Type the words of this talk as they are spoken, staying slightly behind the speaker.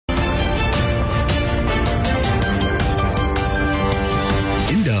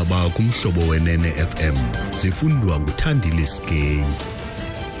kumhlobo wenene FM zifundwa nguThandile Skey.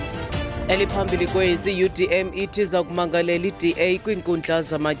 Eliphambili kwezi UDM ithi izakumangalela iDA kwiinkundla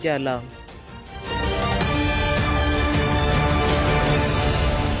zamatyala.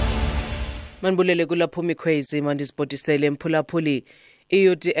 Manibulele kulapho mikhwezi mandisipotisele mphulaphuli.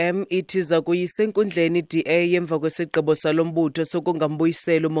 I-UDM ithi iza kuyisa enkundleni iDA emva kwesigqibo salombutho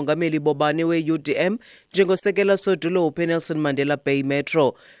sokungambuyisela umongameli Bobani we-UDM njengosekela sodolophu eNelson Mandela Bay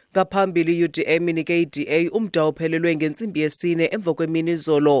Metro. Ngaphambili i-UDM inike iDA umda ophelelwe ngentsimbi yesine emva kwemini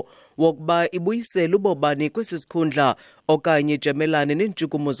izolo wokuba ibuyisele uBobani kwesi sikhundla okanye ijamelane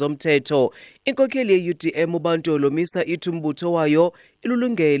neentshukumo zomthetho. Inkokheli ye-UDM uBantu olomisa ithi umbutho wayo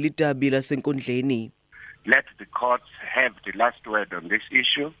ilulungele idabi lasenkundleni. Let the courts have the last word on this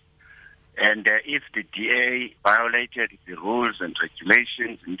issue, and if the DA violated the rules and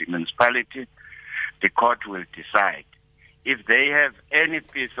regulations in the municipality, the court will decide. If they have any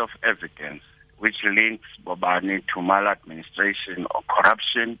piece of evidence which links Bobani to maladministration or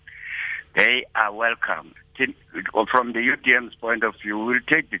corruption, they are welcome. From the UDM's point of view, we'll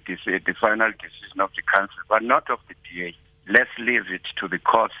take the final decision of the council, but not of the DA. Let's leave it to the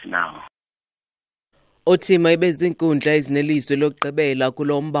courts now. Othima ibezinkundla ezinelizwe lokugqibela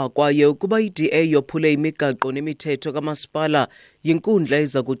kulomba kwaye ukuba iDA yophule imigaqo nemithetho kamasipala yinkundla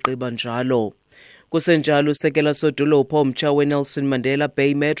eza kugqiba njalo. Kusenjalo usekela sodolophu omtsha weNelson Mandela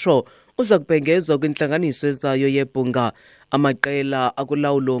Bay Metro uza kubhengezwa kwintlanganiso ezayo yebhunga. Amaqela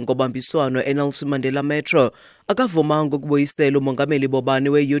akulawulo ngobambiswano eNelson Mandela Metro akavumanga ukubuyisela umongameli Bobani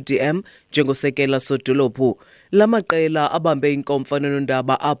we-UDM njengosekela sodolophu. La maqela abambe inkomfana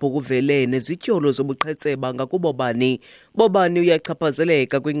nondaba apho kuvele nezityholo zobuqhetseba ngakubobani. Bobani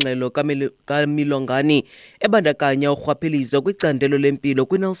uyachaphazeleka kwingxelo kaMilongani ebandakanya urhwaphilizo kwicandelo lempilo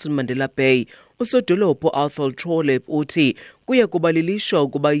kwiNelson Mandela Bay. Usodolophu Arthur Trolep uthi kuye kuba lilishwa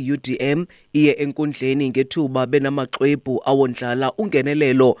ukuba i-UDM iye enkundleni ngethuba benamaxwebhu awondlala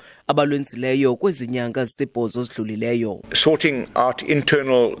ungenelelo abalwenzileyo kwezi nyanga zisibhozo zidlulileyo. Sorting out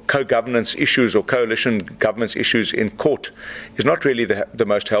internal co-governance issues or coalition governance issues in court is not really the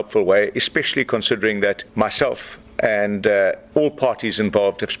most helpful way, especially considering that myself and all parties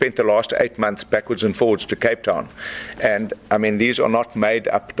involved have spent the last 8 months backwards and forwards to Cape Town. And I mean, these are not made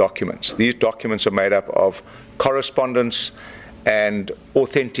up documents. These documents are made up of correspondence and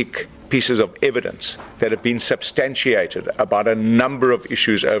authentic pieces of evidence that have been substantiated about a number of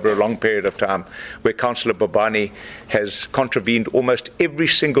issues over a long period of time, where Councillor Bobani has contravened almost every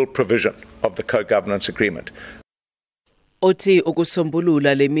single provision of the co-governance agreement. Othi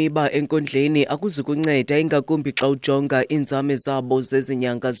ukusombulula lemiba enkundleni akuzukunceda ingakumbi xa ujonga inzame zabo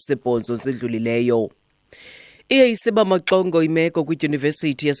zezinyanga zisibhozo zidlulileyo. Iye isiba maxongo imeko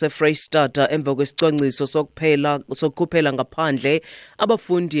kwidyunivesithi yaseFreystata emva kwesicwangciso sokukhuphela ngaphandle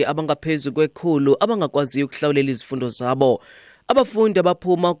abafundi abangaphezu kwe100 abangakwaziyo ukuhlawulela izifundo zabo. Abafundi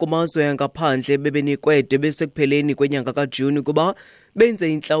abaphuma kumazwe angaphandle bebenikwe de besekupheleni kwenyanga kaJuni kuba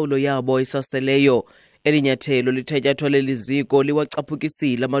benze inhlawulo yabo esaseleyo. Elinyathelo lithatyathwa leliziko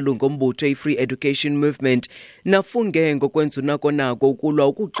liwacaphukisile amalungu ombutho i-Free Education Movement nafunge ngokwenza unako ukulwa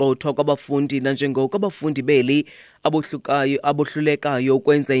ukugxothwa kwabafundi nanjengoko abafundi beli abohlulekayo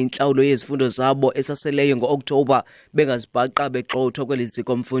ukwenza inhlawulo yezifundo zabo esaseleyo ngo-Oktoba bengazibhaqa begxothwa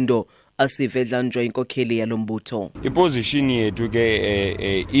kweliziko mfundo. Asive Dlanjwa inkokheli yalombutho. Iposition yethu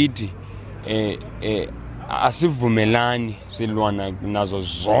ke ithi asivumelani silwana nazo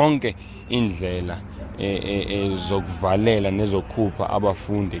zonke indlela zokuvalela nezokhupha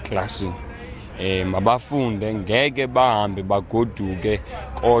abafundi eklasini. Mabafunde ngeke bahambe bagoduke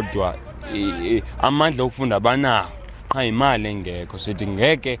kodwa amandla okufunda banawo qha imali engekho sithi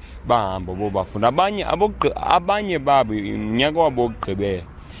ngeke bahambe bobafunda. Abanye babo unyaka wabo ogqibela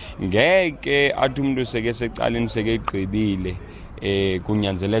ngeke athi umuntu seke secaleni seke egqibile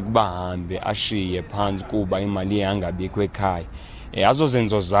kunyanzeleka bahambe ashiye phansi kuba imali yangabikho ekhaya.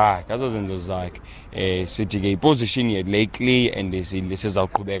 Azozenzo zakhe sithi ke iposition yethu le clear and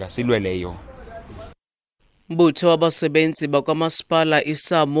sizawuqhubeka silwe leyo. Mbutho wabasebenzi bakwamasipala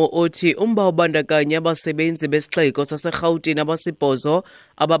isamo othi umba ubandakanya abasebenzi besixeko saseGauteng abasibhozo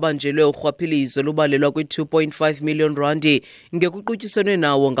ababanjelwe urhwaphilizo lubalelwa kwi2.5 million randi ngekuqutyisene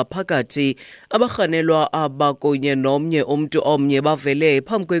nawo ngaphakathi. Abarhanelwa abakunye nomnye umntu omnye bavele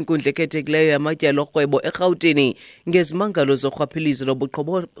phambi kwenkundla ekhethekileyo yamatyala orhwebo eGauteng ngezimangalo zorhwaphilizo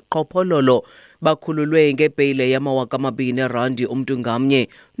nobuqhophololo. Bakhululwe ngebheyile yama2,000 umntu ngamnye.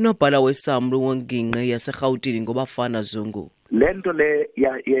 Nobhala wesamlu wengingqi yaseGauteng ngobafana Zungu. Lento le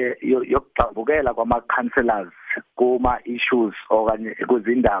yokuxambukela kwama-councillors kuma-issues okanye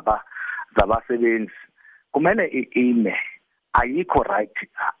kuzindaba zabasebenzi kumele ime, ayikho right.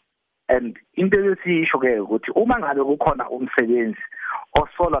 and into esiyisho ke ukuthi uma ngabe kukhona umsebenzi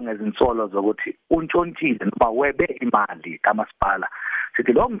osolwa ngezinsolo zokuthi untshontshile noma webe imali kamasipala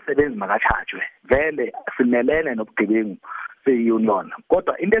sithi lo msebenzi makachajwe vele simelene nobugebengu se-union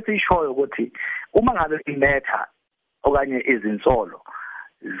kodwa into esiyishoyo ukuthi uma ngabe imetha okanye izinsolo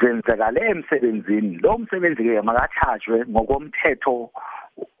zenzakale emsebenzini lo msebenzi ke makachajwe ngokomthetho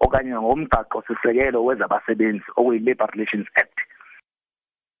okanye ngomgaqo sisekelo wezabasebenzi okuyi-Labour Relations Act.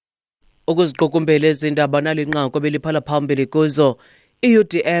 Ukuziqukumbela izindaba nalinqanqo beliphala phambili kuzo,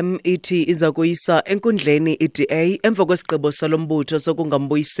 i-UDM ithi iza kuyisa enkundleni iDA emva kwesigqibo salombutho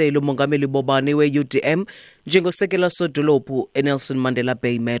sokungambuyiseli umongameli Bobani we-UDM njengosekela sodolophu eNelson Mandela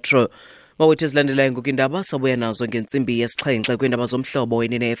Bay Metro. Mawethu ezilandelayo ngokindaba sabuya nazo ngentsimbi yesixhenxe kwindaba zomhlobo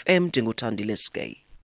wenene FM ndinguthandile Skay.